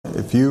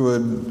if you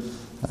would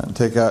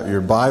take out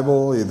your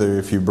Bible, either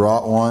if you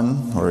brought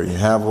one or you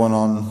have one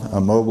on a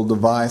mobile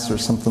device or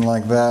something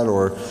like that,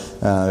 or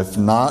if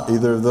not,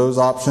 either of those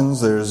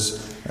options,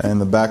 there's in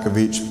the back of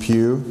each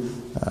pew,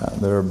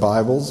 there are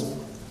Bibles.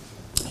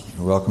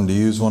 You're welcome to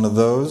use one of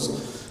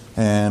those.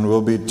 And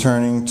we'll be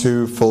turning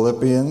to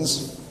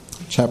Philippians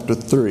chapter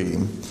 3.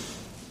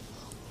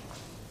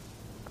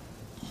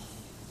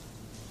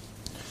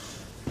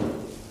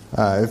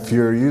 If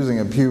you're using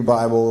a pew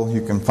Bible,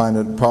 you can find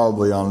it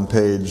probably on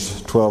page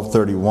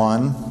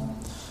 1231.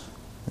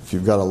 If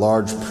you've got a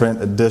large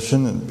print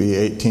edition, it'd be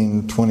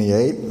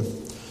 1828.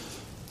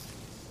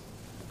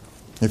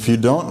 If you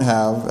don't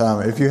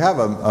have, if you have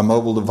a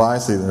mobile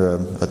device, either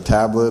a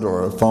tablet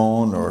or a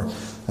phone or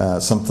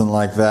something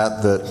like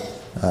that,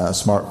 a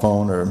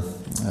smartphone or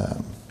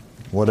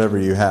whatever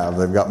you have,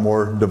 they've got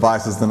more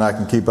devices than I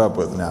can keep up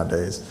with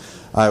nowadays.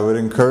 I would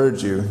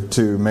encourage you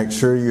to make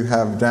sure you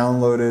have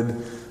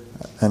downloaded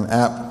an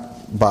app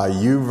by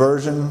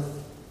YouVersion,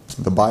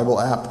 the Bible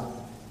app.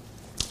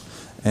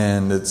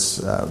 And it's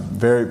a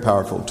very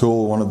powerful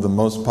tool, one of the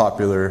most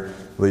popularly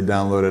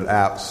downloaded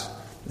apps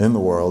in the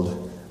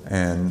world.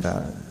 And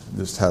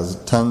just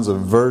has tons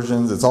of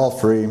versions. It's all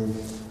free.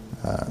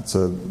 It's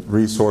a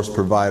resource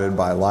provided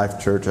by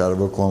Life Church out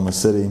of Oklahoma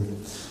City.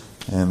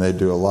 And they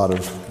do a lot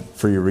of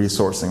free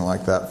resourcing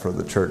like that for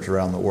the church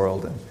around the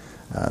world.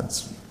 And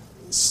it's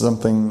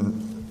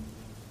something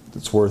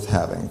that's worth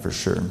having for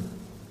sure.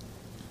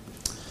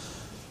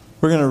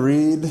 We're going to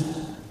read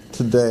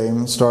today,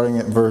 starting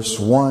at verse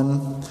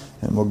 1,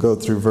 and we'll go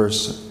through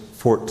verse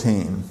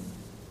 14.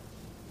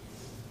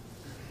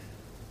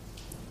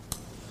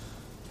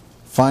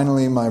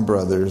 Finally, my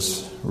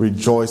brothers,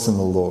 rejoice in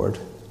the Lord.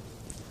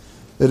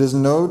 It is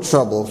no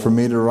trouble for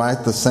me to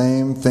write the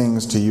same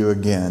things to you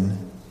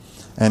again,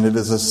 and it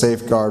is a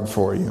safeguard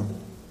for you.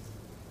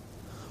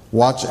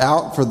 Watch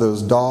out for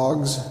those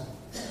dogs,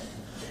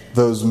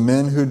 those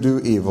men who do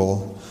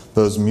evil,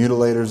 those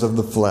mutilators of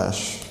the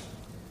flesh.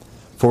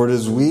 For it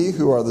is we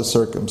who are the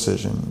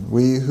circumcision,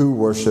 we who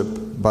worship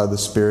by the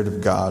Spirit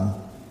of God,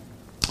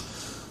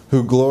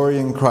 who glory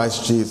in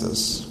Christ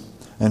Jesus,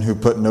 and who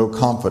put no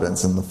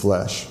confidence in the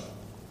flesh,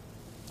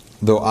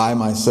 though I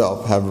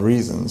myself have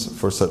reasons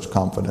for such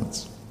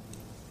confidence.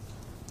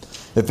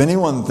 If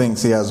anyone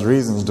thinks he has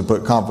reasons to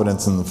put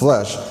confidence in the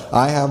flesh,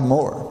 I have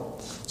more.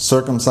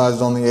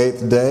 Circumcised on the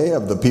 8th day,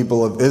 of the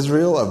people of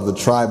Israel, of the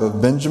tribe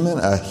of Benjamin,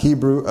 a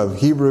Hebrew of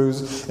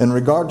Hebrews, in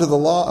regard to the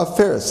law of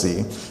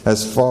Pharisee,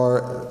 as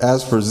far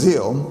as for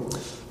zeal,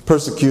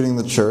 persecuting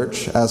the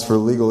church, as for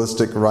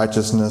legalistic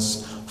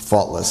righteousness,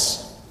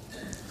 faultless.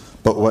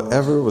 But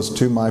whatever was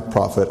to my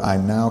profit, I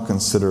now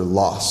consider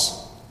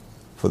loss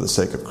for the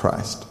sake of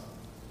Christ.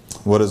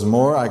 What is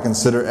more, I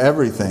consider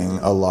everything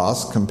a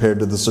loss compared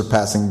to the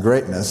surpassing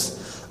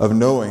greatness of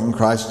knowing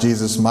Christ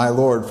Jesus my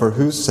Lord, for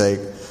whose sake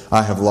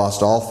I have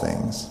lost all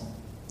things.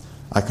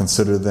 I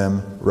consider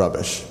them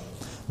rubbish,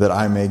 that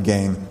I may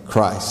gain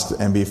Christ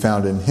and be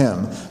found in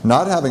Him,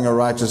 not having a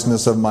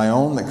righteousness of my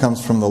own that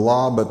comes from the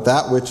law, but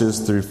that which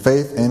is through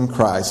faith in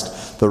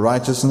Christ, the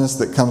righteousness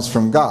that comes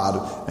from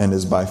God and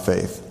is by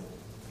faith.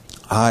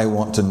 I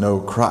want to know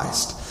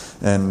Christ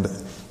and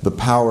the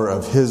power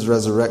of His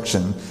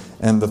resurrection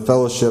and the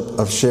fellowship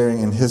of sharing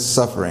in His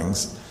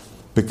sufferings,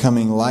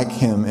 becoming like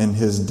Him in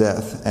His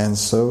death, and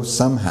so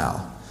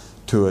somehow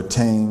to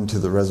attain to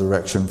the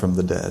resurrection from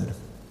the dead.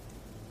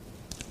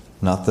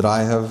 Not that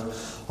I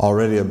have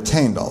already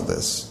obtained all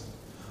this,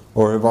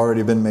 or have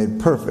already been made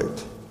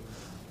perfect,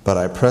 but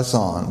I press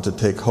on to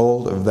take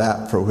hold of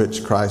that for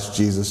which Christ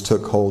Jesus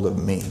took hold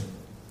of me.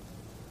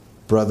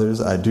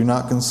 Brothers, I do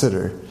not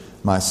consider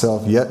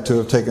myself yet to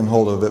have taken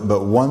hold of it,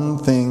 but one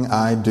thing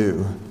I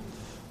do,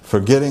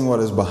 forgetting what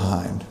is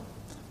behind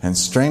and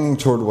straining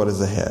toward what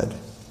is ahead,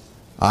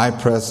 I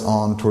press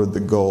on toward the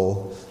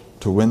goal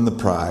to win the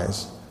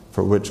prize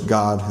for which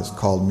God has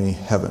called me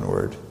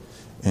heavenward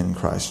in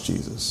Christ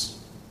Jesus.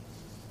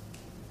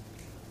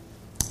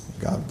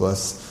 God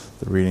bless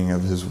the reading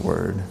of His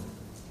Word.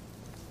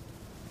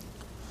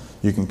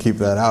 You can keep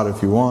that out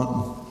if you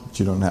want, but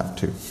you don't have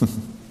to.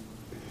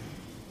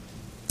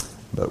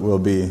 But we'll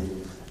be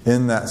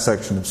in that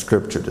section of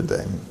Scripture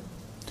today.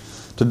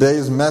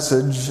 Today's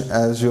message,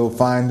 as you'll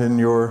find in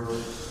your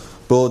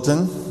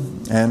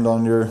bulletin and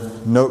on your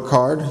note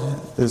card,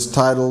 is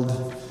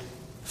titled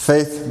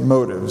Faith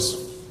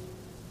Motives.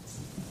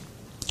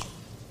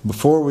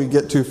 Before we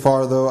get too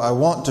far, though, I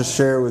want to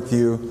share with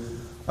you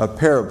a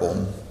parable,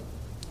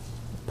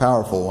 a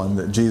powerful one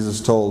that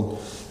Jesus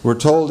told. We're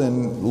told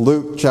in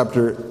Luke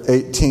chapter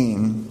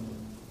 18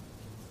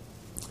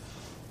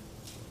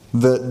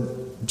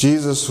 that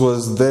Jesus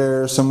was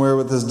there somewhere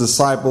with His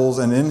disciples,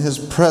 and in His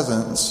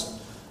presence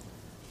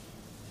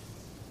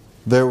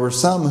there were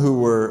some who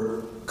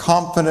were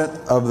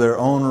confident of their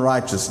own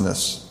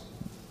righteousness,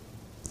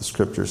 the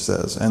Scripture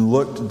says, and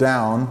looked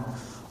down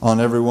on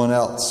everyone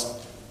else.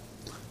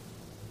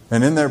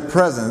 And in their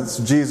presence,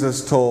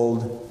 Jesus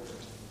told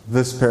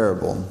this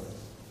parable.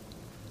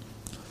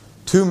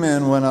 2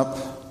 men went up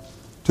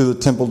to the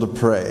temple to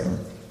pray.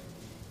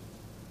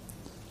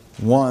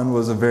 One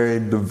was a very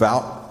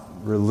devout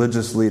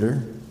religious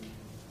leader.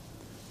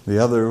 The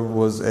other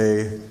was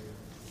a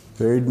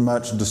very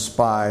much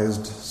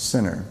despised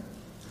sinner.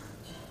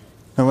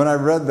 And when I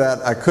read that,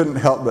 I couldn't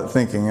help but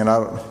thinking, and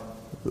I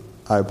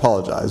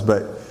apologize,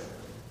 but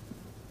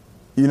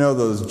you know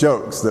those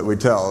jokes that we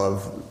tell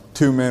of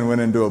two men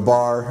went into a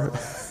bar,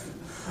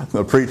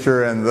 the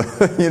preacher and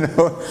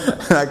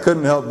and I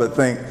couldn't help but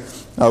think,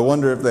 I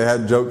wonder if they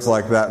had jokes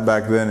like that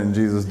back then in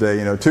Jesus'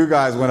 day. Two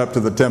guys went up to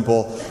the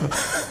temple,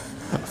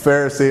 a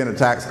Pharisee and a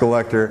tax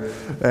collector,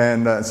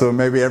 and so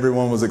maybe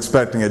everyone was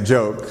expecting a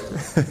joke,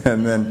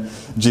 and then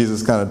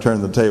Jesus kind of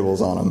turned the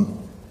tables on them.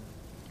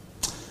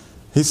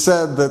 He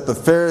said that the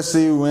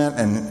Pharisee went,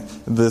 and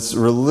this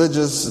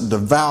religious,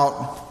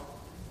 devout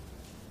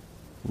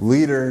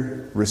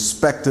leader,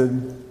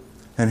 respected,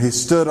 and he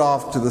stood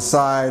off to the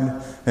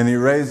side and he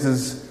raised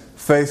his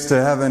face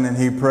to heaven and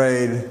he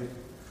prayed,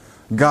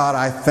 God,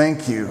 I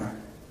thank you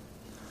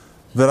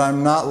that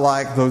I'm not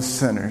like those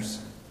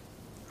sinners,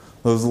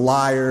 those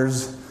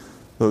liars,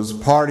 those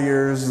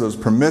partiers, those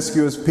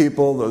promiscuous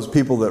people, those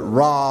people that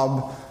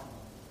rob,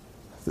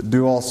 that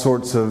do all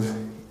sorts of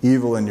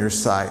evil in your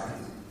sight.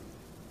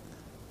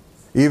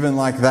 Even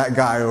like that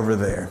guy over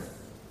there,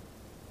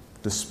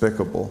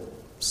 despicable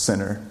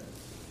sinner.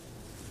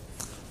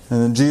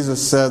 And then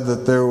Jesus said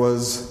that there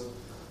was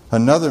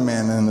another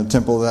man in the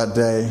temple that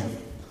day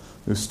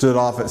who stood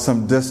off at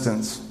some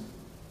distance,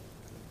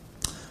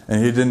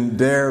 and he didn't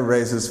dare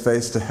raise his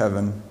face to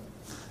heaven,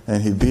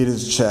 and he beat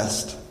his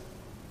chest.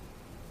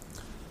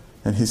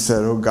 And he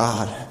said, "Oh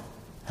God,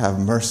 have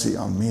mercy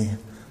on me,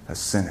 a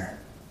sinner."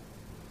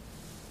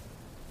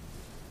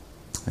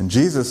 And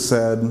Jesus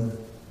said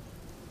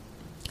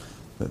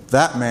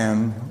that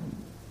man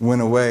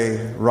went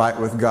away right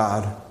with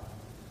God,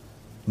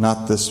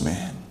 not this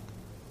man.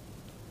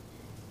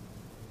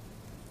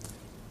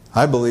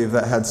 I believe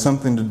that had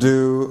something to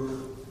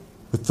do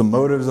with the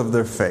motives of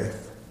their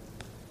faith.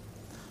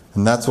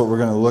 And that's what we're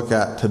going to look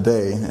at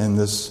today in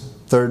this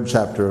third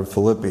chapter of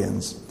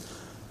Philippians.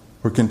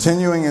 We're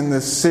continuing in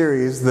this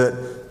series that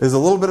is a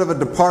little bit of a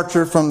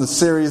departure from the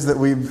series that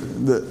we've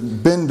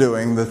been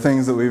doing, the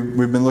things that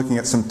we've been looking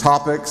at some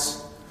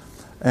topics.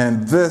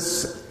 And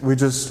this, we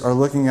just are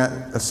looking at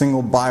a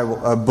single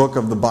book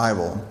of the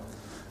Bible.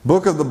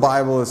 Book of the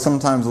Bible is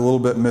sometimes a little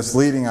bit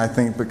misleading, I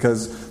think,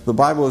 because the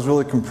Bible is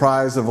really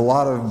comprised of a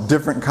lot of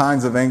different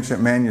kinds of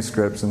ancient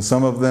manuscripts, and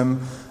some of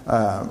them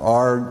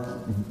are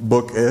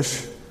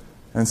bookish,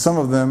 and some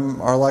of them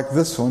are like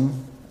this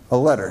one, a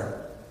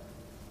letter.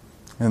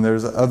 And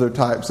there's other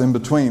types in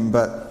between,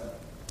 but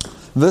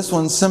this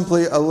one's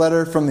simply a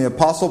letter from the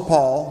Apostle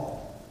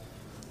Paul,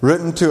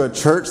 written to a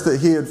church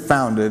that he had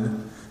founded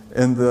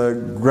in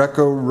the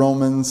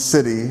Greco-Roman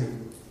city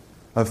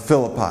of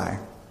Philippi.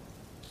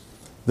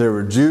 There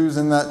were Jews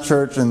in that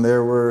church and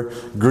there were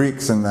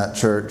Greeks in that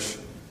church.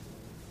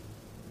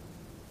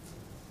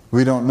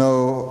 We don't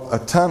know a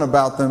ton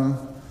about them,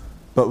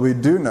 but we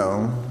do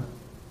know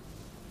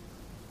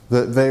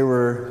that they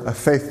were a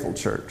faithful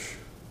church,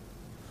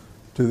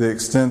 to the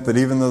extent that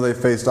even though they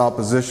faced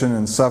opposition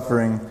and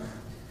suffering,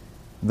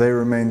 they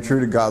remained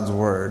true to God's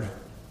word.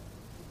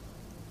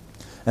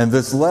 And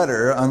this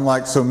letter,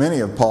 unlike so many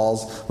of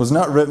Paul's, was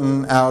not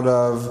written out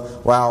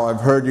of, wow,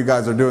 I've heard you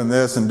guys are doing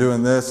this and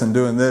doing this and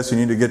doing this, you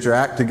need to get your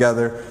act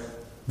together.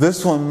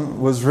 This one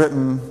was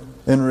written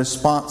in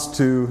response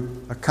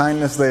to a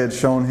kindness they had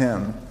shown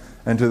him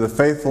and to the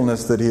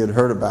faithfulness that he had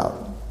heard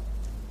about.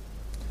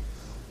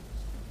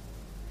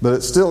 But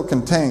it still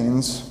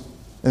contains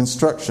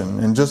instruction.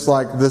 And just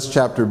like this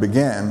chapter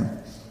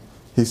began,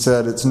 he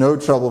said, it's no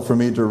trouble for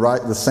me to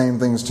write the same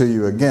things to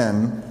you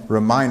again,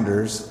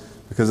 reminders,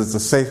 because it's a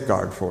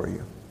safeguard for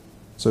you.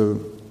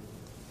 So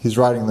he's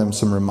writing them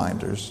some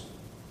reminders.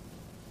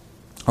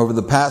 Over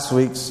the past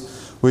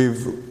weeks,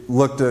 we've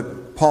looked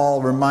at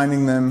Paul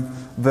reminding them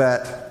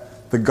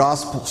that the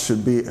gospel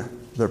should be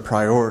their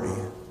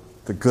priority,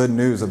 the good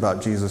news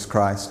about Jesus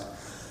Christ.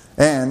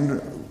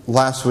 And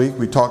last week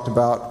we talked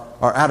about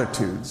our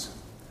attitudes.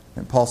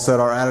 And Paul said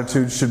our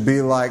attitudes should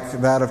be like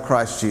that of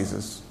Christ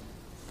Jesus,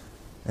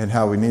 and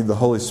how we need the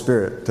Holy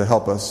Spirit to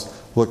help us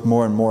look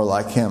more and more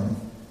like Him.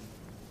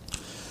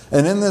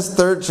 And in this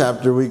third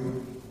chapter, we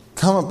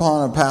come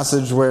upon a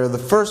passage where the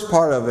first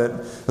part of it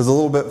is a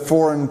little bit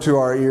foreign to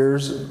our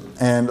ears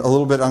and a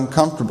little bit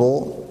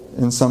uncomfortable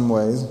in some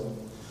ways.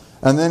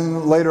 And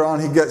then later on,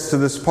 he gets to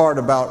this part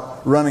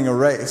about running a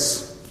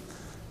race.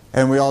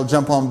 And we all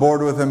jump on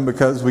board with him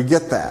because we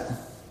get that.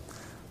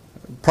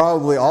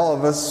 Probably all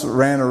of us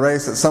ran a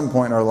race at some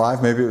point in our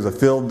life. Maybe it was a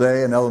field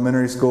day in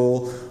elementary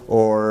school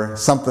or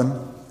something.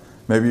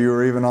 Maybe you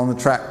were even on the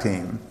track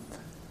team.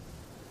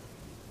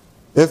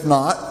 If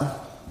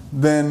not,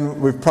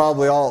 then we've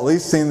probably all at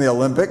least seen the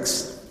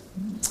Olympics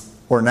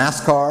or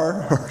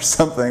NASCAR or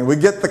something. We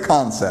get the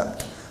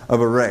concept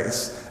of a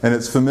race, and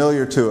it's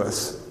familiar to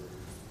us.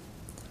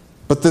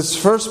 But this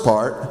first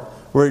part,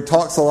 where he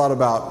talks a lot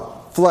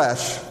about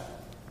flesh,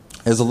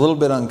 is a little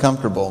bit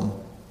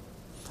uncomfortable.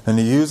 And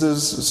he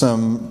uses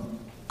some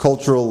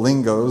cultural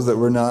lingos that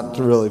we're not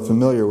really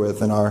familiar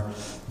with in our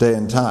day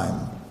and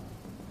time.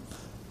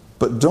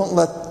 But don't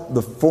let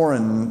the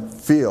foreign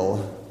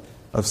feel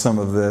of some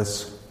of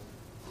this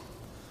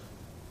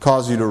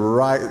cause you to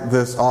write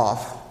this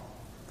off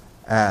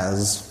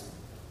as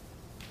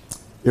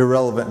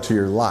irrelevant to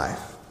your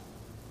life.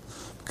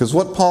 Because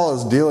what Paul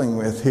is dealing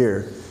with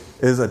here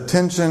is a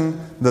tension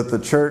that the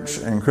church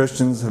and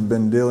Christians have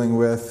been dealing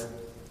with.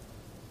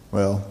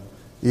 Well,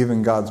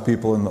 even God's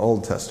people in the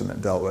Old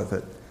Testament dealt with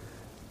it.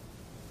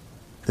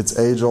 It's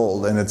age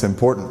old and it's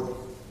important.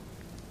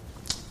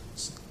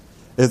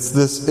 It's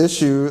this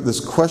issue, this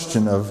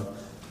question of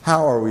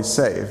how are we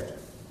saved?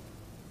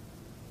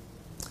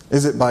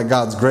 Is it by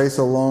God's grace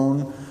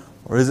alone?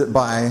 Or is it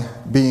by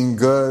being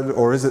good?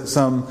 Or is it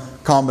some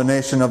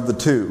combination of the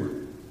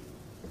two?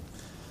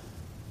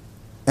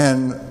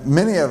 And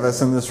many of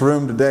us in this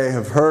room today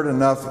have heard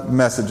enough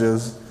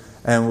messages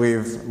and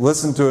we've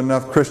listened to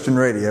enough Christian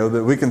radio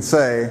that we can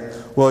say,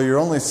 well, you're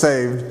only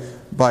saved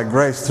by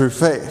grace through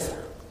faith,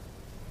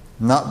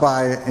 not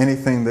by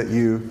anything that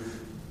you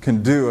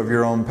can do of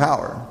your own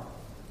power.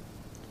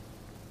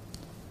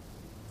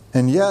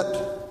 And yet,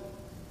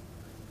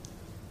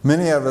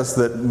 many of us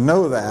that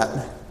know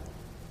that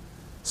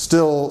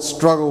still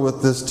struggle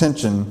with this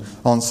tension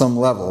on some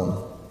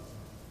level.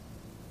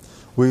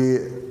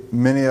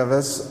 Many of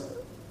us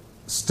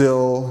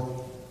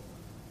still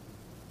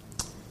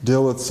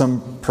deal with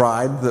some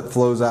pride that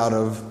flows out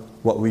of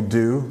what we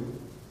do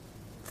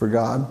for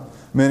God.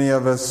 Many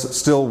of us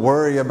still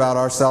worry about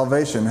our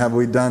salvation. Have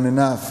we done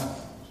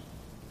enough?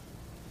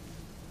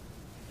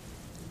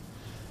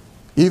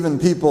 Even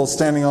people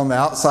standing on the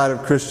outside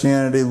of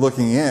Christianity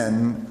looking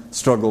in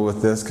struggle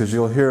with this, because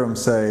you'll hear them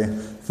say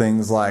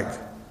things like,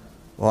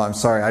 well, I'm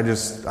sorry,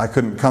 I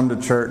couldn't come to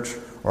church,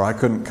 or I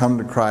couldn't come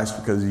to Christ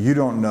because you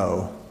don't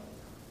know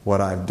what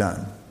I've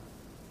done.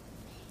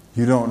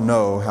 You don't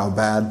know how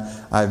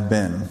bad I've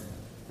been.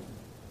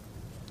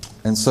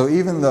 And so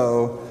even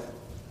though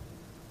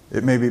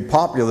it may be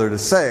popular to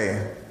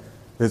say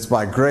it's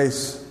by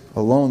grace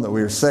alone that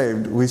we are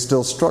saved, we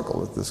still struggle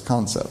with this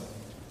concept.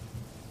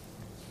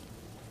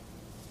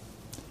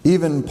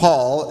 Even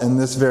Paul, in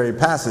this very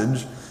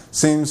passage,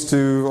 seems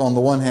to, on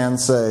the one hand,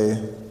 say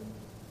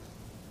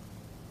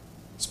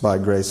it's by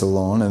grace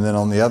alone, and then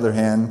on the other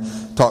hand,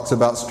 talks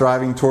about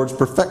striving towards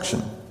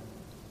perfection.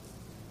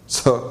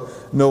 So,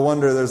 no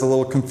wonder there's a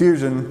little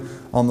confusion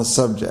on the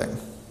subject.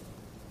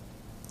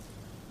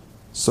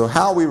 So,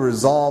 how we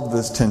resolve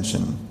this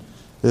tension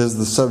is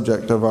the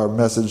subject of our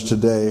message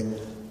today,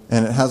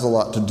 and it has a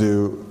lot to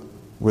do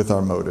with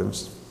our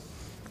motives.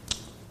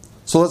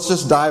 So let's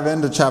just dive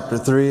into chapter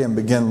 3 and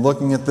begin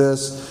looking at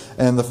this.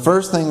 And the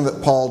first thing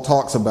that Paul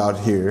talks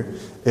about here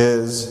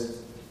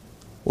is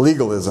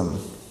legalism.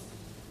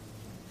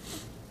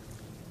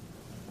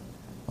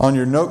 On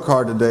your note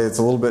card today, it's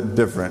a little bit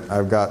different.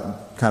 I've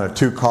got kind of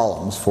 2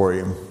 columns for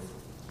you.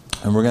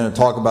 And we're going to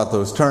talk about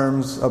those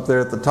terms up there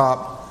at the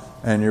top.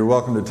 And you're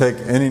welcome to take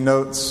any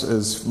notes,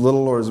 as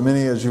little or as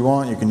many as you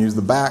want. You can use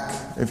the back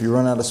if you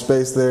run out of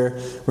space there.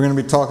 We're going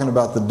to be talking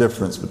about the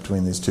difference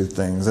between these two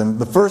things. And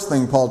the first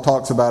thing Paul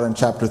talks about in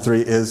chapter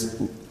 3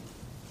 is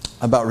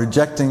about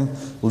rejecting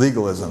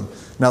legalism.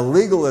 Now,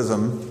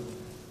 legalism,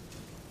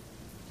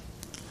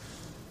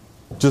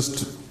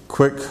 just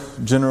quick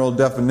general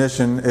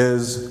definition,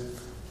 is,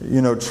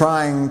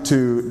 trying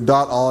to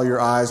dot all your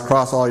I's,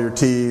 cross all your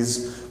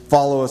T's,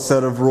 follow a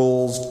set of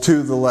rules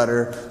to the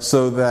letter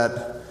so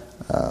that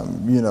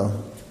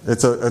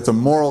it's a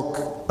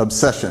moral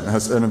obsession.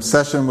 It's an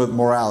obsession with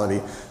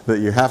morality, that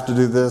you have to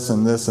do this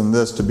and this and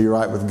this to be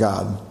right with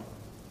God.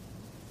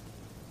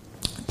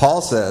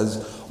 Paul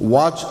says,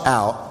 watch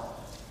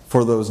out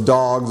for those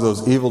dogs,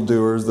 those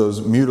evildoers, those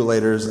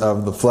mutilators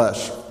of the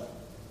flesh.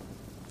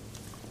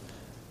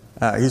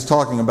 He's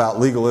talking about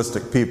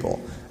legalistic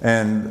people.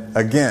 And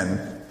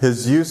again,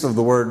 his use of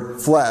the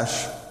word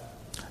flesh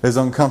is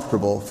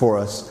uncomfortable for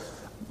us.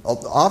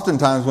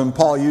 Oftentimes when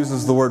Paul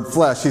uses the word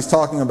flesh, he's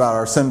talking about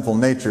our sinful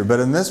nature. But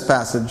in this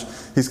passage,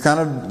 he's kind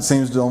of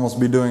seems to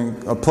almost be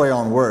doing a play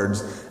on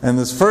words. And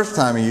this first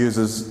time he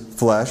uses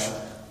flesh,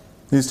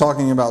 he's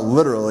talking about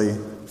literally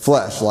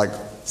flesh, like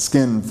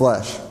skin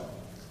flesh.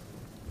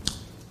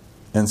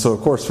 And so,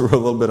 of course, we're a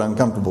little bit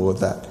uncomfortable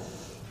with that.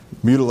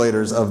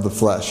 Mutilators of the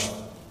flesh.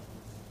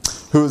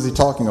 Who is he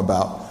talking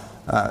about?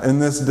 In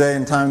this day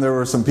and time, there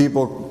were some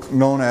people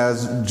known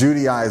as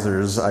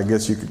Judaizers, I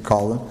guess you could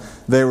call them.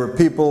 They were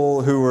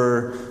people who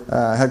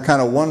had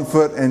kind of one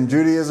foot in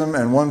Judaism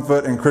and one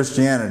foot in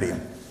Christianity.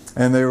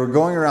 And they were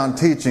going around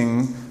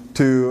teaching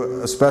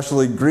to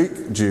especially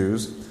Greek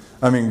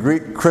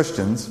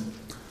Christians,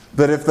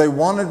 that if they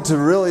wanted to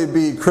really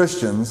be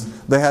Christians,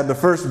 they had to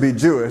first be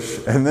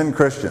Jewish and then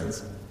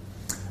Christians.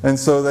 And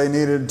so they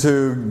needed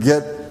to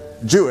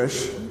get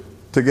Jewish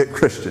to get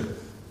Christian,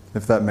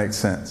 if that makes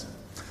sense.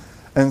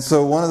 And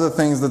so one of the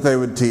things that they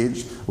would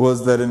teach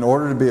was that in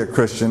order to be a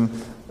Christian,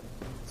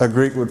 a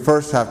Greek would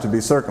first have to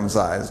be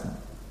circumcised.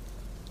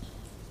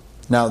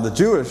 Now, the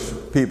Jewish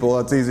people,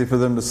 it's easy for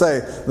them to say,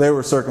 they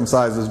were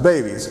circumcised as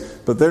babies.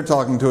 But they're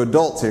talking to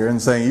adults here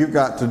and saying, you've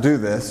got to do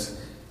this.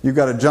 You've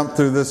got to jump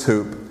through this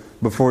hoop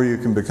before you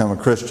can become a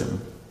Christian.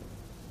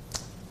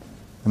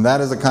 And that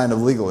is a kind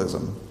of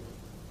legalism.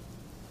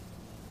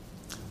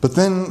 But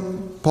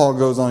then Paul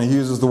goes on, he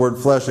uses the word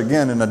flesh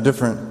again in a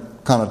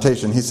different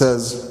connotation. He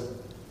says,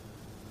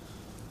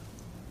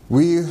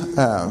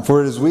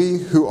 for it is we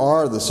who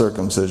are the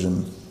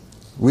circumcision,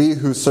 we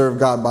who serve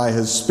God by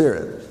His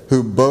Spirit,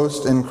 who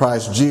boast in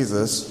Christ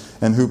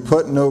Jesus, and who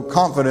put no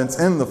confidence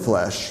in the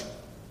flesh,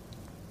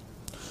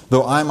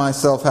 though I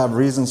myself have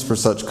reasons for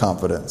such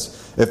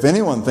confidence. If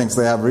anyone thinks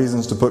they have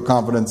reasons to put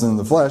confidence in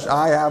the flesh,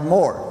 I have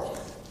more.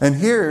 And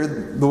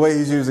here, the way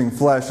he's using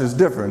flesh is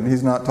different.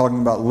 He's not talking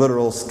about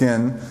literal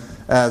skin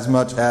as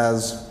much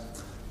as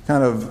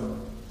kind of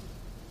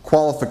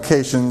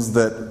qualifications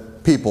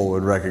that people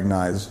would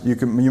recognize. You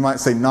might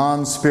say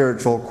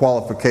non-spiritual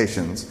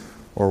qualifications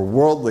or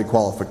worldly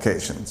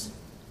qualifications.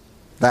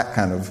 That's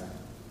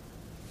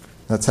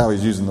how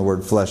he's using the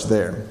word flesh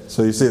there.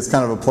 So you see, it's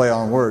kind of a play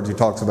on words. He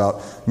talks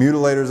about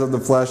mutilators of the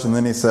flesh, and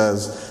then he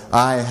says,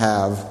 I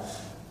have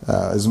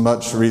as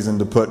much reason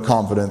to put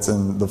confidence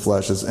in the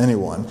flesh as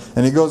anyone.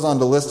 And he goes on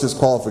to list his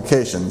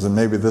qualifications, and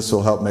maybe this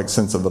will help make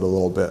sense of it a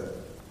little bit.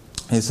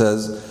 He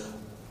says,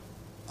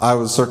 I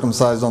was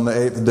circumcised on the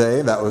 8th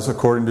day. That was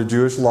according to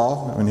Jewish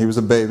law when he was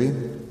a baby.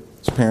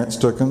 His parents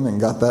took him and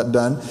got that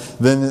done.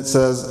 Then it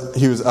says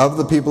he was of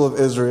the people of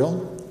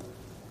Israel.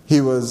 He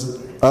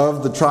was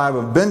of the tribe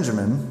of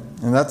Benjamin,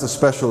 and that's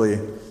especially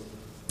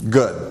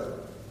good.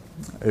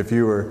 If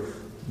you were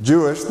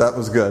Jewish, that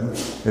was good.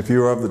 If you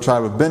were of the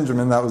tribe of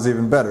Benjamin, that was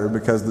even better,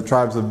 because the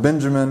tribes of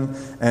Benjamin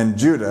and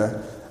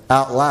Judah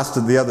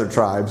outlasted the other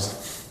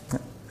tribes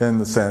in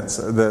the sense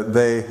that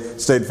they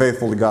stayed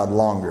faithful to God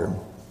longer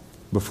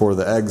before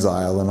the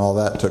exile and all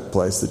that took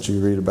place that you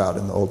read about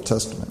in the Old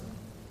Testament.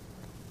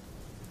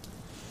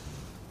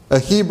 A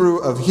Hebrew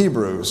of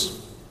Hebrews.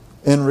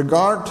 In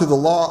regard to the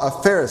law, a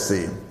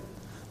Pharisee.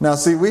 Now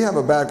see, we have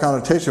a bad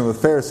connotation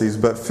with Pharisees,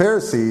 but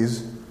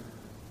Pharisees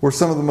were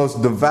some of the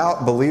most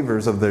devout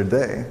believers of their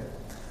day.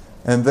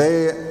 And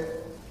they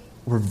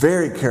were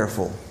very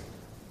careful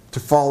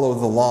to follow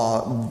the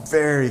law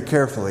very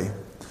carefully,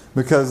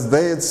 because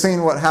they had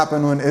seen what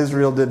happened when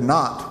Israel did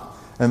not.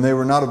 And they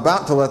were not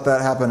about to let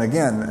that happen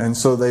again. And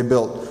so they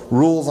built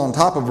rules on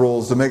top of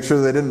rules to make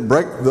sure they didn't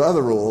break the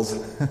other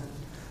rules.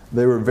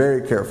 They were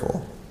very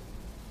careful.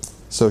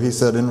 So he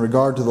said, in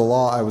regard to the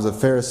law, I was a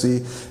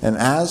Pharisee, and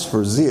as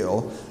for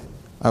zeal,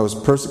 I was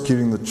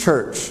persecuting the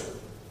church,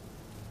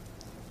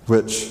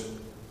 which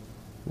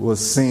was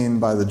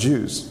seen by the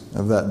Jews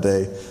of that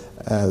day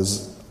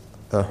as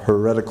a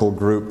heretical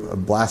group, a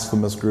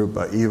blasphemous group,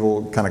 an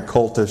evil, kind of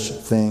cultish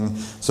thing.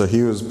 So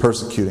he was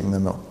persecuting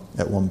them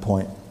at one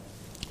point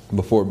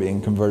before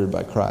being converted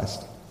by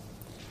Christ.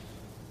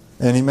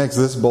 And he makes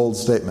this bold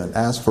statement,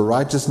 as for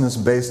righteousness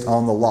based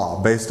on the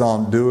law, based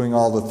on doing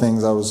all the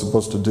things I was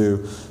supposed to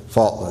do,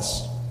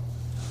 faultless.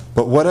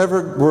 But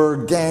whatever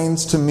were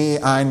gains to me,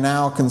 I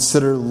now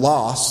consider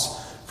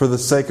loss for the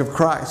sake of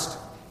Christ.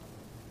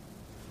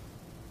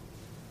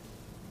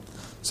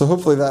 So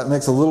hopefully that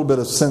makes a little bit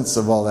of sense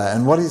of all that.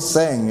 And what he's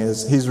saying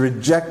is he's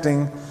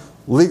rejecting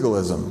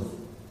legalism.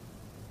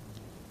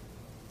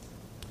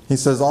 He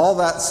says all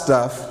that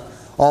stuff,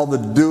 all the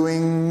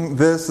doing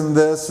this and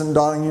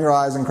dotting your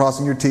I's and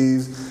crossing your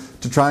T's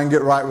to try and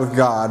get right with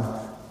God,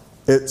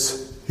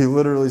 he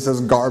literally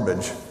says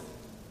garbage.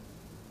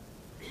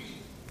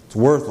 It's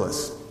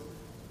worthless.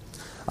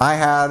 I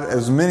had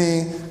as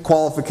many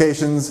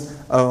qualifications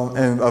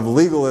of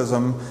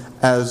legalism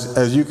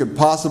as you could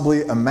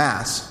possibly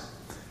amass.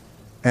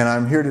 And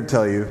I'm here to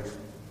tell you,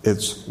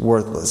 it's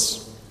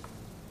worthless.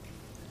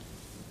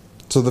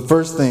 So the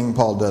first thing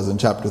Paul does in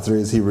chapter 3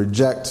 is he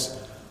rejects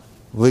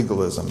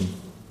legalism.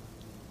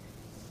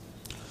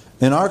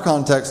 In our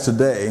context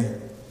today,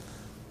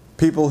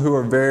 people who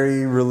are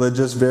very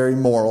religious, very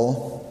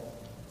moral,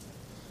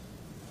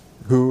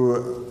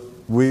 who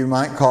we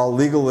might call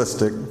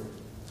legalistic,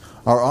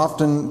 are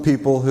often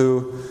people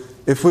who,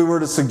 if we were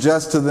to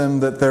suggest to them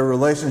that their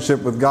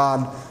relationship with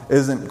God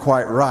isn't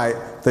quite right,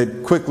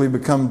 they'd quickly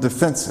become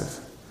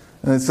defensive.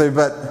 And they'd say,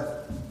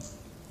 but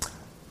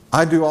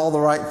I do all the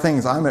right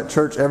things. I'm at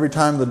church every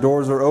time the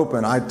doors are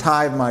open. I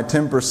tithe my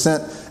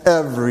 10%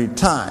 every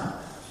time.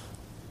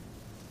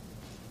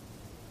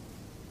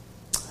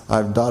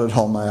 I've dotted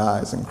all my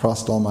I's and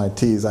crossed all my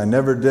T's. I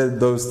never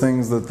did those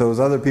things that those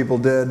other people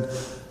did.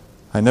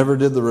 I never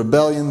did the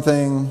rebellion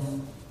thing.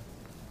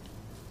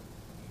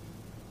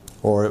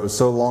 Or it was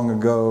so long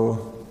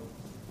ago.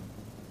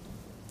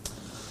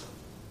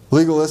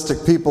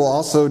 Legalistic people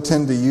also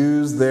tend to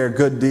use their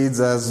good deeds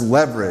as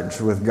leverage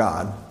with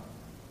God.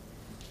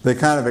 They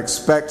kind of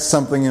expect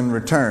something in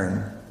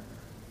return.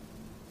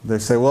 They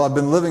say, well, I've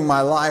been living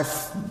my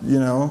life,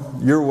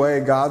 your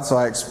way, God, so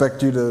I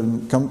expect you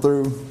to come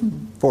through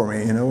for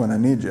me, when I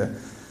need you.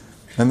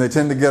 And they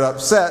tend to get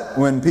upset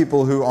when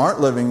people who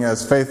aren't living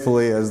as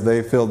faithfully as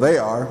they feel they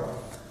are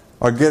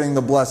getting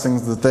the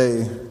blessings that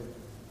they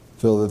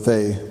feel that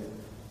they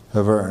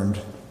have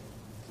earned.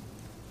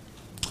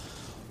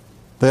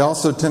 They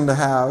also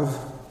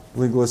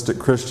legalistic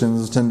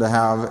Christians tend to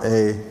have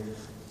a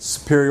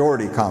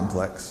superiority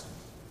complex.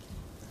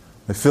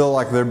 They feel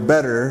like they're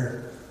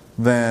better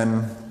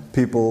than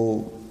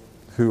people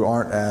who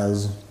aren't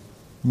as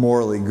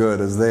morally good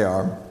as they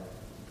are.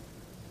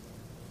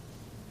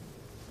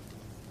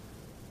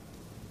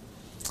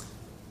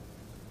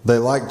 They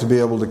like to be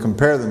able to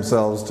compare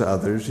themselves to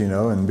others,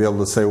 and be able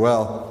to say,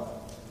 well,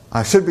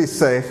 I should be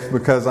safe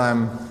because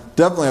I'm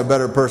definitely a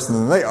better person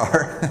than they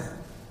are.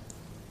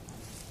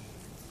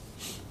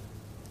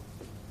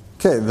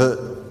 Okay,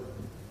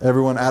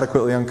 everyone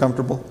adequately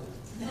uncomfortable?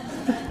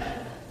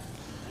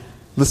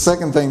 The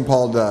second thing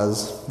Paul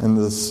does in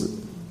this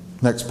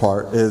next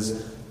part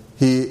is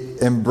he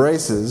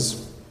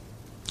embraces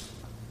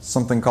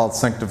something called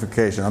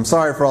sanctification. I'm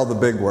sorry for all the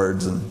big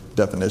words and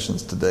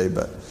definitions today,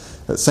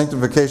 but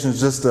sanctification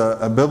is just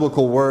a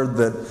biblical word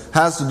that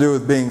has to do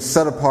with being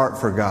set apart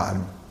for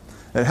God.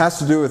 It has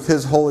to do with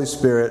His Holy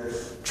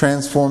Spirit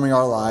transforming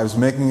our lives,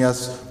 making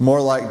us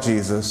more like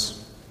Jesus.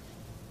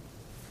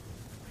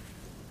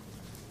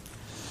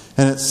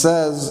 And it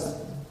says,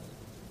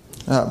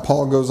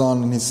 Paul goes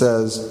on and he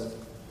says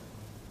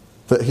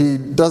that he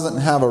doesn't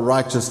have a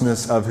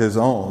righteousness of his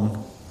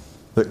own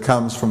that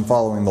comes from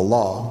following the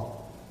law,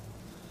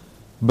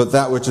 but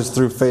that which is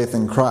through faith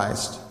in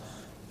Christ.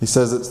 He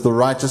says it's the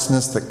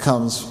righteousness that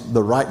comes,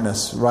 the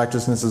rightness.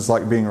 Righteousness is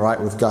like being right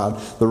with God.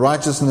 The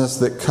righteousness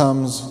that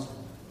comes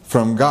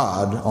from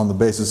God on the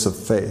basis of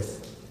faith.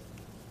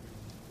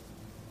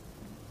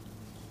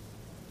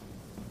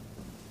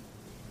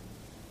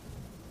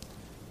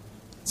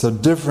 It's a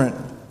different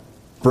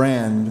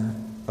brand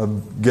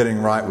of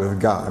getting right with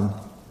God.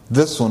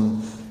 This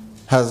one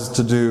has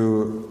to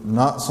do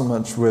not so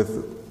much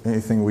with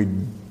anything we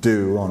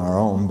do on our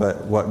own,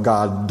 but what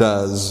God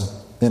does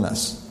in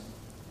us.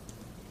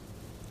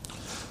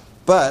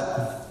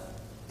 But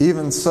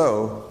even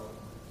so,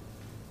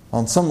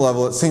 on some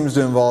level it seems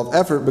to involve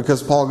effort,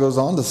 because Paul goes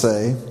on to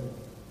say,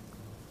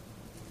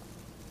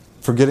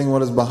 forgetting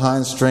what is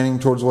behind, straining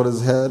towards what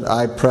is ahead,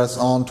 I press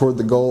on toward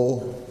the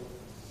goal.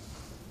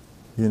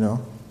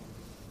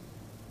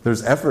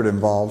 There's effort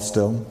involved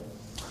still.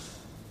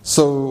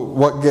 So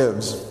what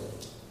gives?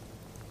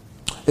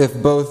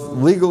 If both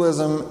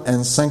legalism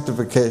and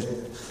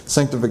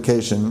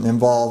sanctification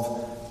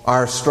involve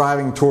our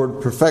striving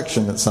toward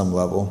perfection at some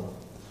level,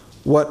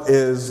 what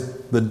is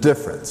the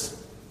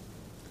difference?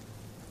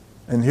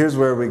 And here's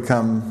where we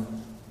come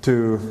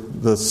to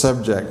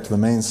the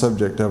main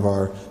subject of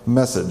our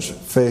message,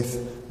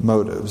 faith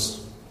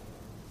motives.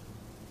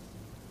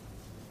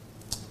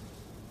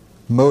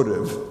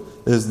 Motive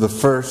is the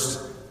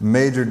first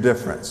major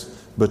difference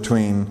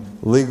between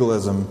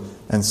legalism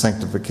and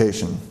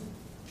sanctification.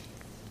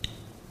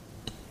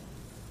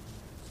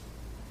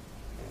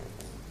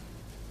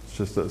 It's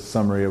just a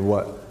summary of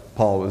what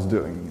Paul was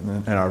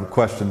doing and our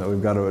question that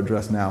we've got to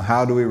address now.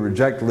 How do we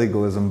reject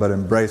legalism but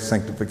embrace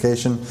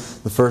sanctification?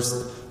 The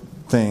first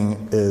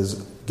thing is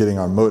getting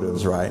our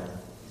motives right.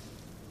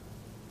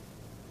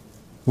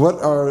 What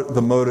are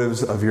the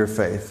motives of your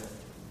faith?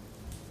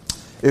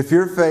 If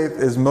your faith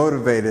is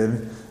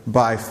motivated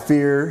by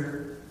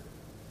fear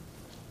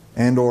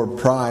and or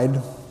pride,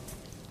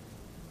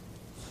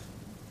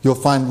 you'll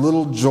find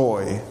little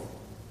joy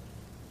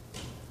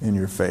in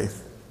your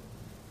faith.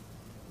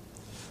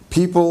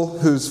 People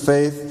whose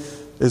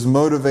faith is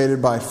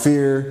motivated by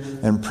fear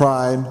and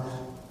pride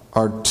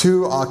are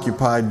too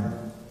occupied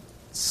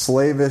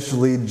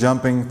slavishly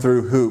jumping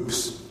through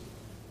hoops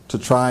to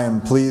try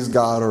and please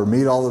God or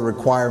meet all the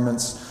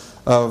requirements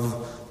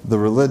of the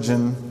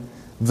religion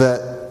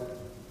that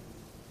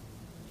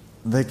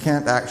they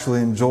can't actually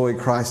enjoy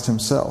Christ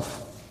Himself.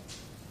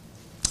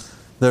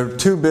 They're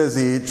too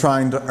busy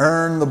trying to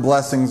earn the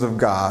blessings of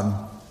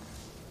God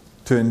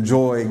to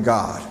enjoy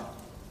God.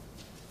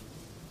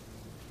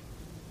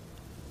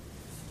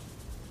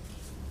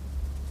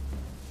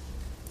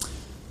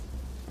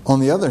 On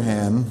the other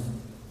hand,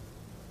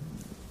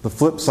 the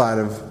flip side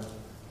of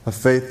a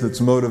faith that's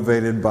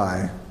motivated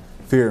by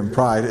fear and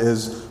pride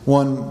is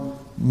one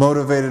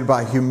motivated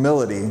by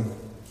humility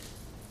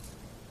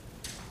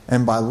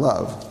and by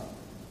love.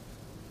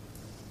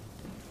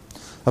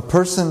 A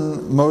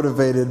person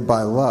motivated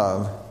by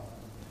love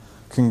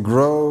can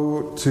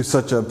grow to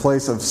such a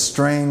place of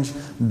strange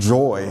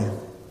joy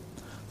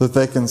that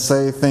they can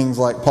say things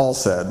like Paul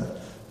said.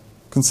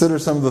 Consider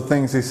some of the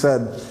things he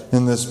said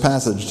in this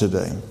passage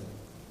today.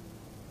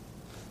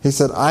 He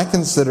said, I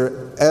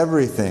consider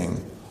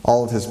everything,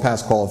 all of his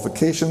past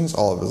qualifications,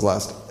 all of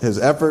his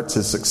efforts,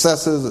 his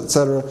successes,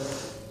 etc.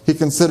 He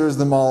considers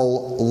them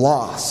all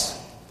loss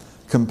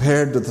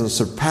compared to the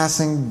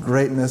surpassing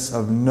greatness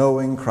of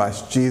knowing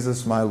Christ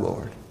Jesus my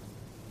Lord.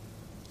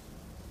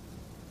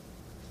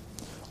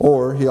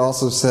 Or he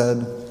also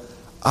said,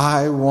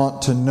 I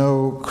want to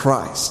know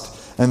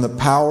Christ and the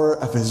power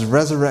of His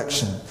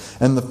resurrection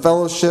and the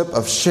fellowship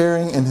of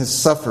sharing in His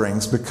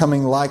sufferings,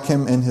 becoming like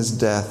Him in His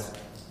death.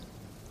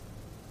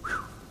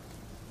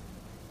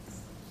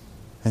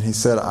 And he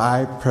said,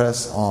 I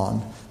press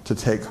on to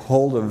take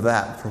hold of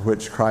that for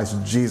which Christ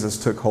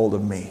Jesus took hold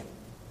of me.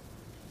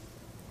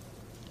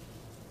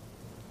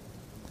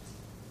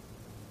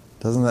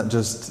 Doesn't that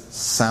just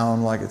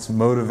sound like it's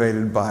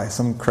motivated by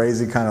some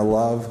crazy kind of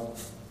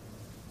love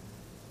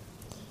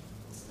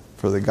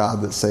for the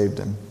God that saved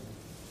him?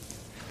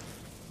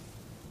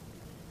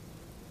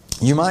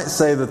 You might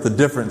say that the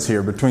difference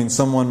here between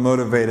someone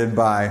motivated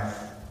by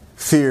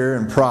fear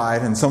and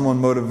pride and someone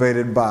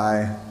motivated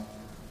by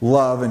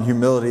love and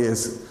humility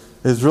is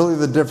really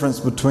the difference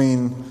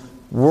between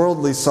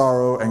worldly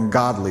sorrow and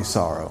godly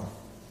sorrow.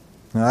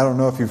 And I don't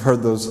know if you've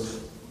heard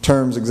those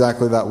terms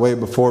exactly that way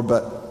before,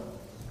 but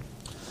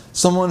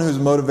someone who's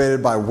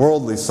motivated by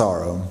worldly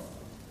sorrow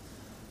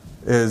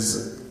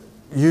is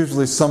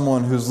usually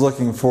someone who's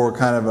looking for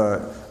kind of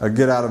a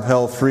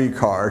get-out-of-hell-free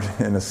card,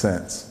 in a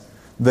sense.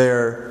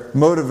 They're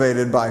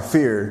motivated by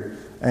fear,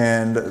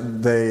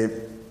 and they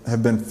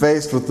have been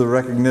faced with the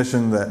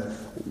recognition that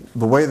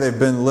the way they've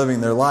been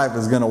living their life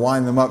is going to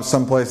wind them up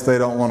someplace they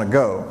don't want to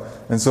go.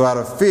 And so out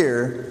of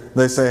fear,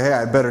 they say, hey,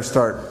 I better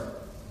start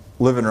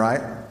living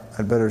right.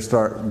 I'd better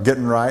start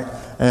getting right.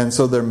 And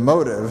so their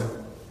motive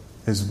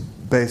is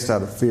based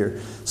out of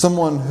fear.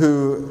 Someone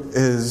who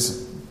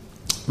is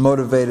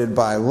motivated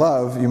by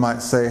love, you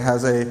might say,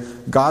 has a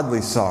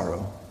godly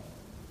sorrow.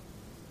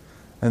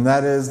 And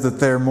that is that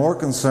they're more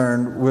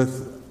concerned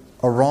with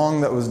a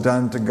wrong that was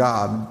done to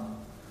God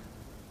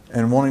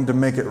and wanting to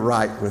make it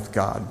right with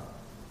God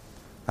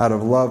out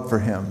of love for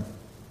Him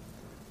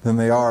than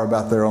they are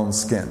about their own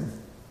skin.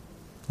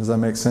 Does that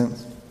make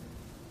sense?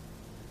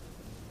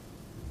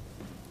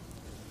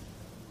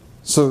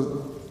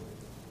 So,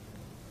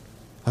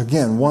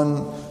 again,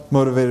 one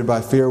motivated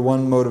by fear,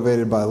 one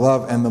motivated by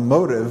love, and the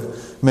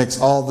motive makes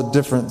all the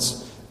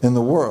difference in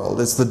the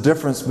world. It's the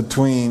difference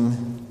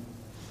between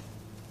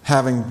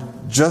having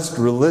just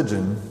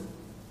religion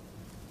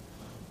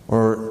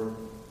or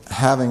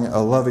having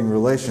a loving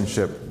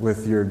relationship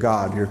with your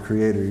God, your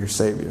Creator, your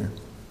Savior.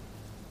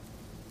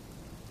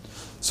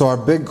 So our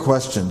big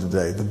question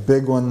today, the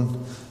big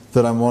one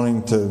that I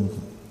want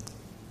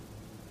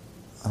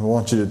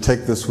you to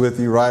take this with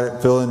you, write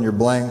it, fill in your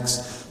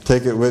blanks,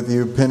 take it with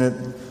you, pin it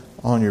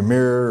on your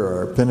mirror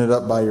or pin it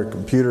up by your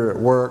computer at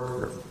work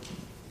or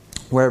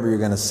wherever you're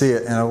going to see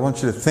it. And I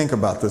want you to think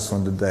about this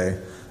one today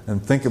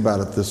and think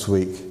about it this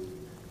week.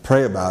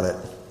 Pray about it.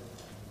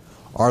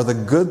 Are the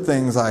good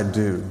things I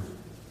do,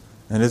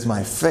 and is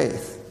my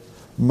faith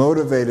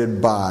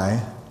motivated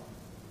by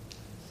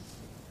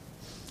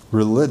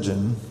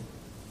religion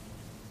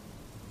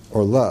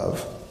or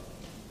love?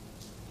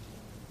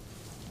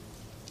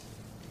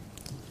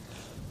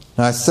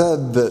 Now, I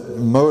said that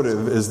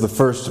motive is the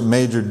first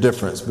major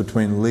difference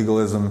between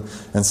legalism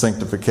and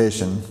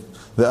sanctification.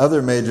 The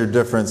other major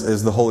difference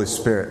is the Holy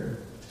Spirit.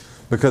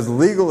 Because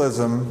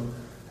legalism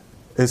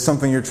is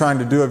something you're trying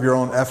to do of your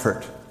own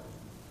effort.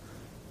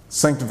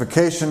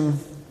 Sanctification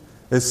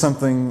is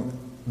something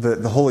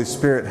that the Holy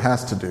Spirit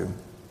has to do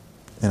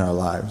in our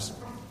lives.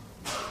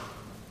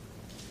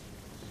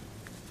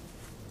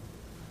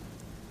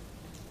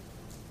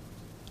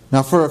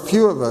 Now, for a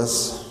few of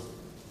us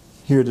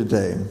here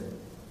today,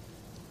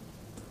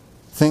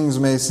 things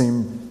may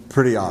seem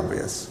pretty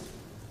obvious.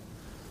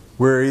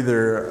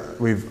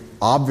 We've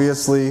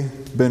obviously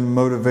been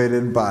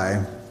motivated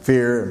by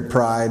fear and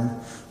pride.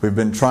 We've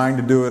been trying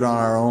to do it on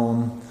our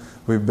own.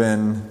 We've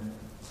been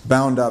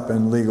bound up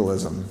in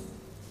legalism.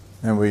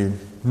 And we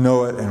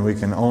know it and we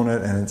can own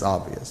it and it's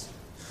obvious.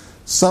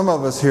 Some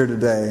of us here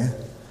today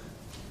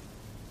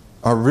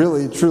are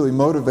really, truly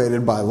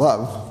motivated by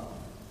love.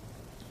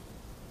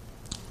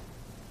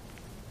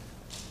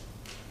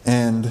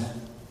 And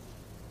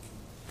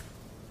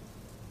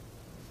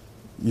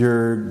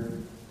your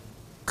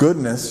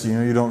goodness,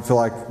 you don't feel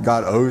like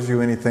God owes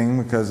you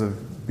anything because of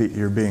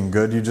your being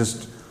good. You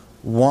just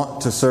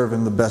want to serve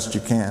Him the best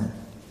you can.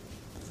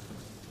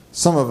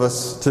 Some of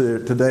us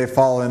today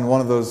fall in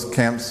one of those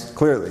camps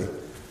clearly.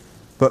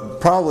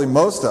 But probably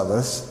most of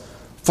us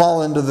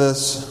fall into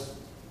this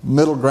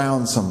middle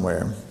ground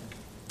somewhere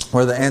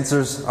where the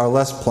answers are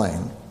less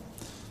plain.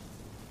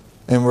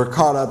 And we're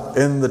caught up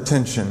in the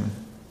tension.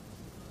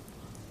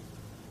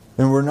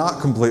 And we're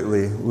not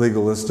completely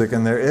legalistic,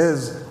 and there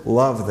is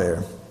love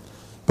there.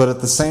 But at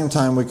the same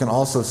time, we can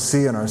also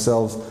see in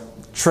ourselves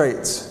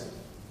traits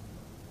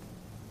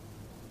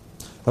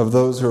of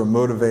those who are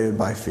motivated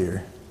by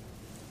fear,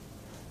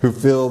 who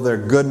feel their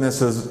goodness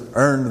has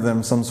earned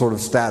them some sort of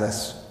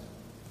status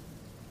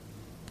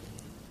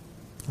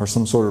or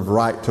some sort of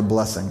right to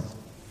blessing.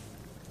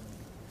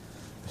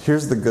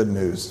 Here's the good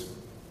news.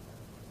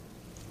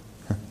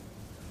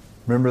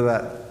 Remember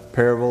that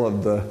parable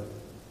of the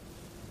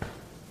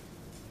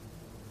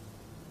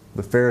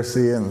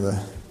Pharisee and the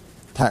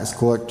tax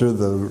collector,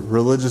 the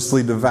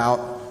religiously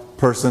devout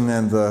person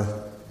and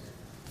the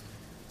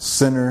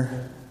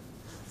sinner,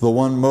 the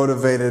one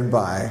motivated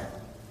by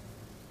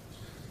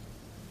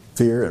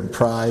fear and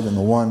pride and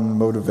the one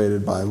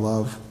motivated by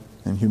love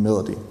and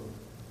humility.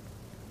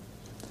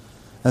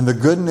 And the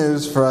good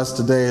news for us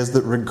today is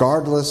that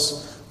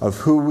regardless of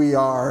who we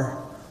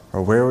are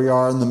or where we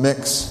are in the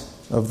mix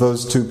of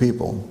those two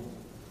people,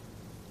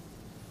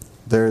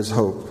 there is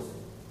hope.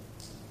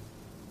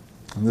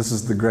 And this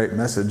is the great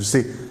message.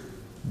 See,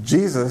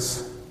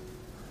 Jesus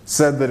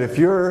said that if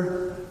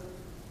you're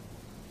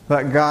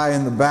that guy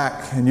in the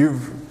back and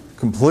you've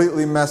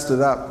completely messed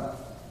it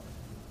up,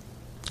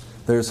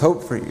 there's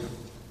hope for you.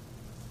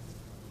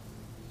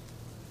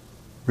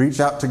 Reach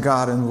out to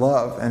God in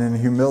love and in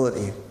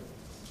humility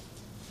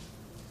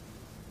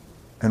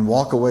and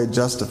walk away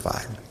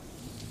justified.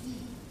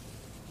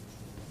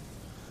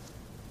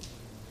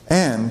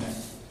 And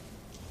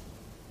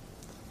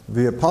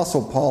the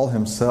Apostle Paul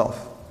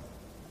himself,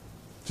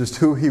 just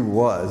who he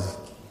was,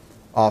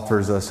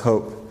 offers us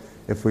hope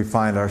if we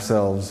find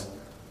ourselves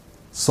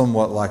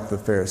somewhat like the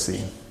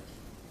Pharisee.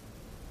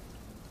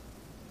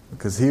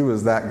 Because he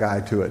was that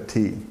guy to a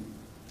T.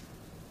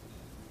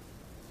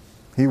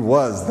 He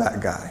was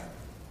that guy.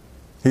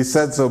 He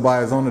said so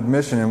by his own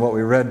admission in what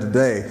we read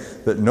today,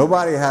 that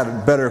nobody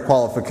had better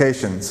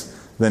qualifications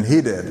than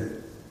he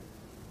did.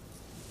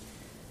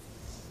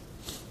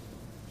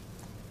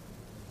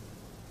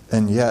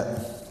 And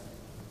yet,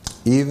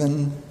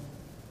 even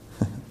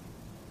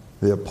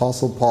the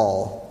Apostle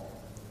Paul,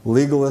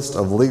 legalist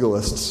of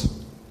legalists,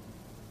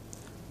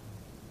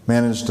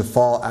 managed to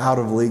fall out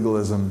of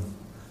legalism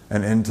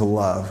and into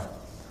love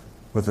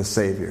with a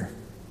Savior.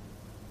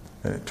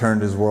 And it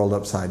turned his world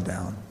upside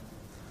down.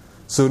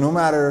 So no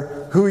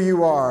matter who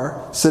you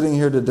are sitting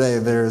here today,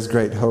 there is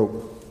great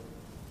hope.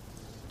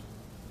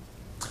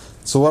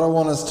 So what I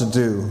want us to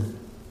do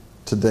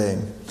today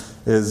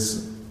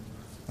is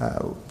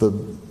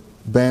the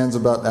band's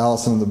about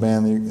Allison and the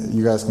band.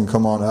 You guys can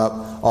come on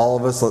up. All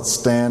of us, let's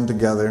stand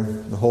together.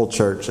 The whole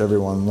church,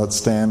 everyone, let's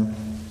stand.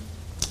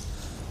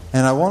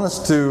 And I want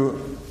us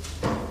to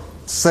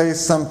say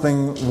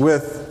something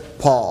with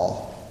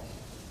Paul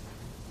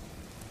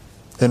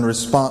in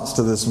response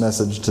to this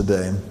message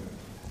today.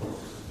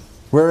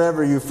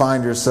 Wherever you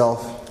find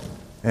yourself,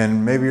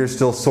 and maybe you're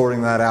still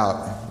sorting that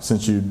out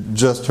since you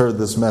just heard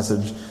this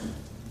message,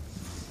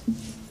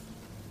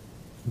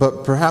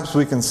 but perhaps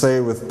we can say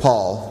with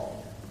Paul,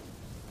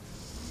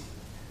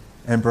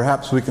 and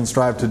perhaps we can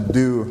strive to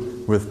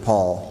do with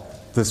Paul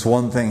this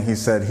one thing he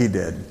said he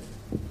did.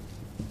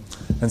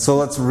 And so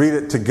let's read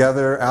it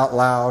together out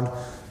loud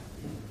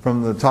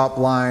from the top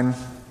line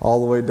all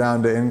the way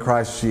down to in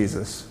Christ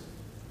Jesus.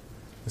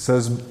 It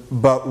says,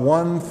 "But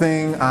one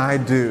thing I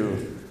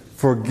do,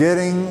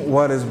 forgetting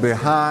what is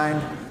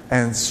behind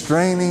and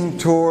straining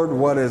toward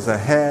what is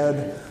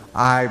ahead,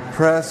 I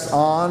press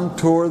on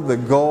toward the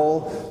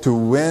goal to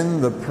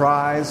win the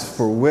prize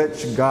for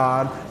which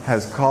God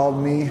has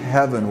called me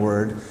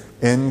heavenward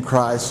in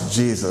Christ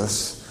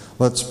Jesus."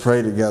 Let's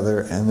pray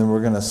together, and then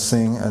we're going to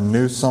sing a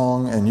new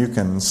song. And you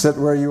can sit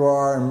where you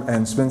are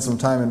and spend some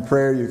time in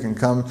prayer. You can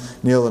come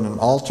kneel at an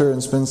altar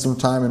and spend some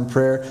time in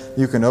prayer.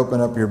 You can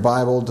open up your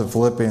Bible to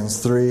Philippians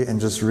 3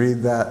 and just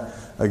read that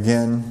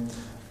again.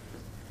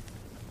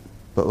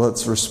 But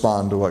let's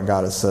respond to what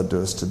God has said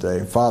to us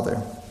today.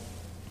 Father,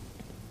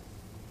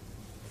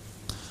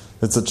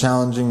 it's a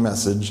challenging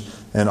message,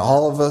 and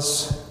all of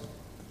us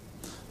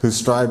who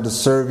strive to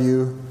serve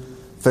you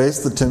face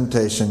the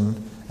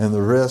temptation and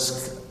the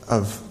risk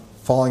of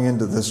falling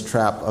into this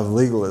trap of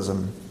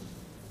legalism.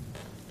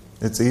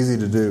 It's easy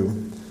to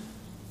do.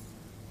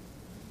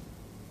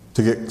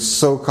 To get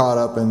so caught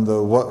up in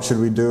the what should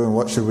we do and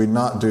what should we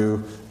not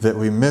do that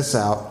we miss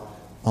out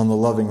on the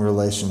loving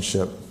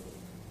relationship.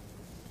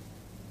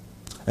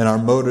 And our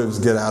motives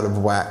get out of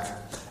whack.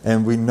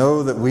 And we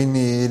know that we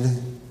need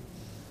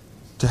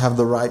to have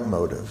the right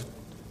motive.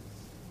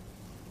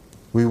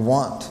 We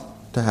want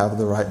to have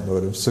the right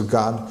motive. So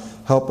God,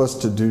 help us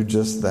to do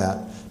just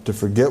that. To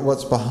forget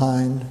what's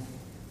behind,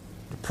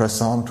 to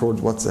press on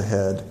towards what's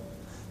ahead,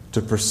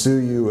 to pursue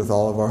you with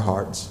all of our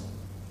hearts.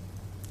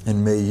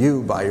 And may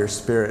you, by your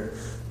Spirit,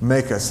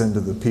 make us into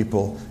the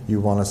people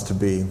you want us to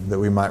be, that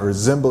we might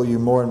resemble you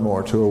more and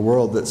more to a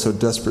world that so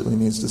desperately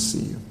needs to see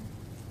you.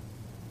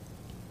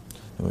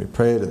 And we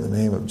pray it in the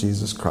name of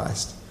Jesus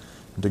Christ.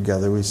 And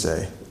together we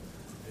say,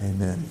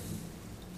 Amen.